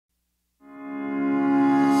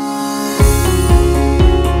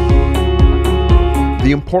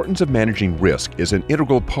The importance of managing risk is an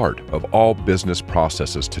integral part of all business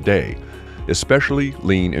processes today, especially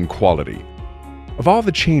lean and quality. Of all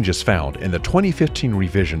the changes found in the 2015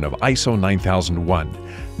 revision of ISO 9001,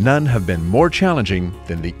 none have been more challenging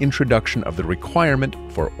than the introduction of the requirement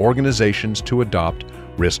for organizations to adopt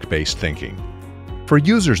risk-based thinking. For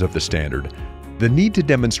users of the standard, the need to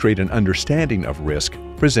demonstrate an understanding of risk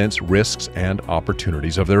presents risks and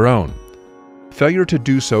opportunities of their own. Failure to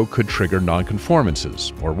do so could trigger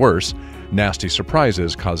nonconformances, or worse, nasty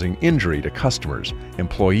surprises causing injury to customers,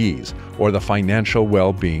 employees, or the financial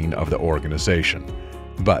well-being of the organization.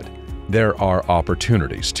 But there are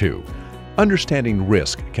opportunities too. Understanding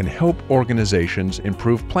risk can help organizations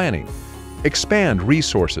improve planning, expand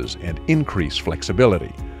resources, and increase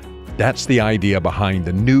flexibility. That's the idea behind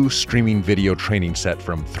the new streaming video training set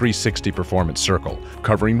from 360 Performance Circle,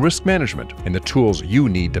 covering risk management and the tools you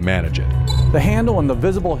need to manage it. The handle and the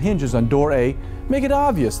visible hinges on door A make it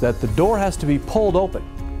obvious that the door has to be pulled open.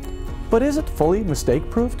 But is it fully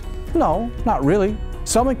mistake-proofed? No, not really.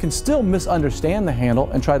 Someone can still misunderstand the handle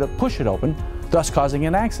and try to push it open, thus causing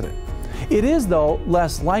an accident. It is, though,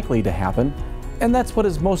 less likely to happen, and that's what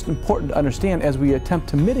is most important to understand as we attempt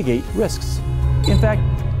to mitigate risks. In fact,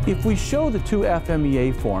 if we show the two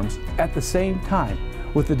FMEA forms at the same time,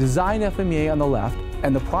 with the design FMEA on the left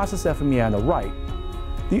and the process FMEA on the right,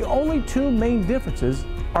 the only two main differences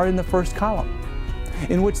are in the first column,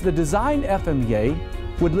 in which the design FMEA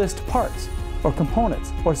would list parts or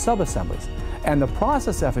components or subassemblies, and the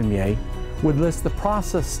process FMEA would list the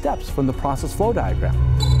process steps from the process flow diagram.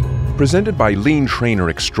 Presented by Lean Trainer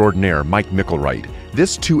Extraordinaire Mike Mickelwright,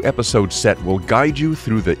 this 2-episode set will guide you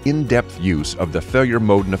through the in-depth use of the Failure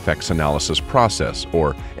Mode and Effects Analysis process,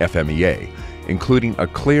 or FMEA, including a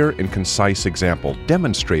clear and concise example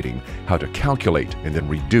demonstrating how to calculate and then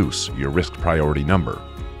reduce your risk priority number.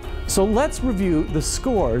 So let's review the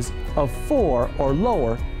scores of 4 or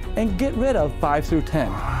lower and get rid of 5 through 10.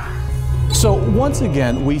 So once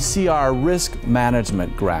again, we see our risk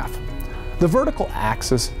management graph. The vertical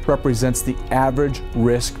axis represents the average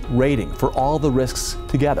risk rating for all the risks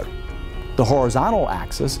together. The horizontal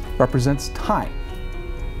axis represents time.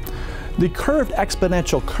 The curved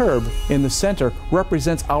exponential curve in the center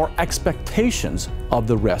represents our expectations of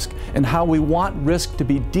the risk and how we want risk to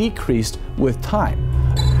be decreased with time.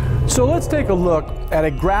 So let's take a look at a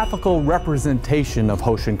graphical representation of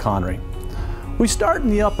Hoshin Connery. We start in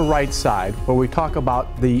the upper right side where we talk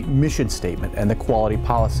about the mission statement and the quality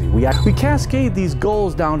policy. We cascade these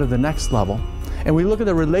goals down to the next level, and we look at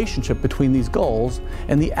the relationship between these goals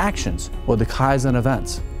and the actions or the Kaizen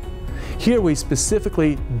events. Here we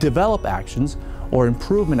specifically develop actions or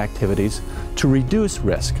improvement activities to reduce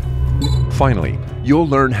risk. Finally, you'll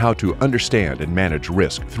learn how to understand and manage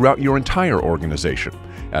risk throughout your entire organization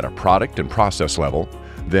at a product and process level,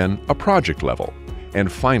 then a project level, and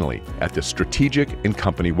finally, at the strategic and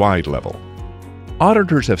company-wide level.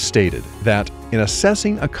 Auditors have stated that in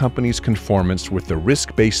assessing a company's conformance with the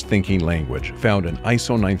risk-based thinking language found in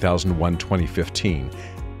ISO 9001:2015,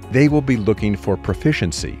 they will be looking for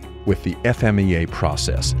proficiency with the FMEA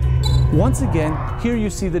process. Once again, here you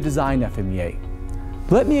see the design FMEA.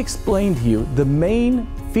 Let me explain to you the main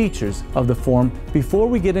features of the form before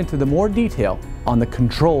we get into the more detail on the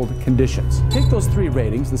controlled conditions. Take those 3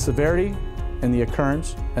 ratings, the severity, and the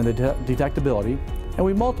occurrence and the detectability, and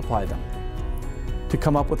we multiply them to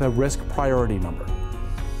come up with a risk priority number.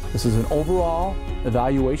 This is an overall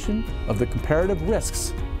evaluation of the comparative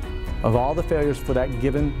risks of all the failures for that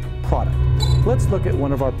given product. Let's look at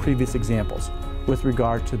one of our previous examples with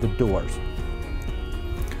regard to the doors.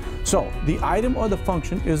 So the item or the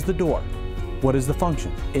function is the door. What is the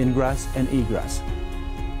function? Ingress and egress.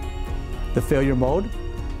 The failure mode?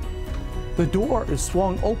 The door is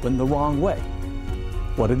swung open the wrong way.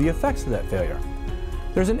 What are the effects of that failure?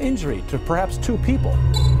 There's an injury to perhaps 2 people,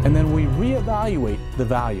 and then we reevaluate the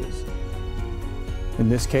values. In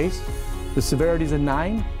this case, the severity is a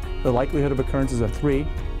 9, the likelihood of occurrence is a 3,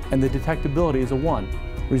 and the detectability is a 1,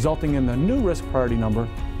 resulting in the new risk priority number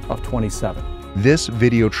of 27. This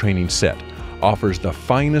video training set offers the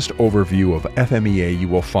finest overview of FMEA you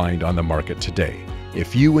will find on the market today.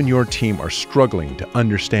 If you and your team are struggling to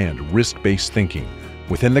understand risk-based thinking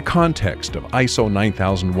within the context of ISO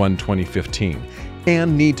 9001:2015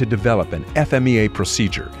 and need to develop an FMEA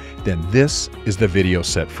procedure, then this is the video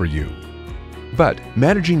set for you. But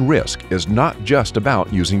managing risk is not just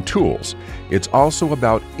about using tools. It's also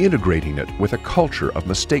about integrating it with a culture of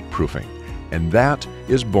mistake-proofing, and that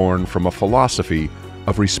is born from a philosophy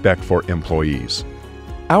of respect for employees.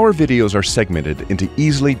 Our videos are segmented into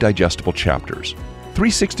easily digestible chapters.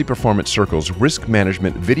 360 Performance Circle's risk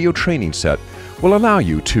management video training set will allow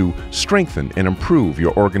you to strengthen and improve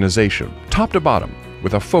your organization, top to bottom,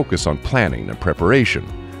 with a focus on planning and preparation.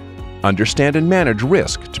 Understand and manage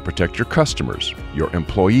risk to protect your customers, your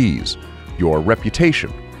employees, your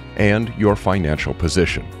reputation, and your financial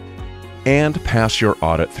position. And pass your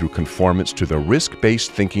audit through conformance to the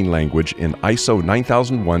risk-based thinking language in ISO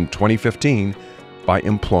 9001:2015 by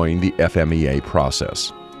employing the FMEA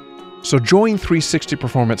process. So join 360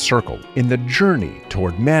 Performance Circle in the journey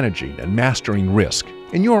toward managing and mastering risk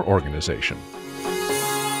in your organization.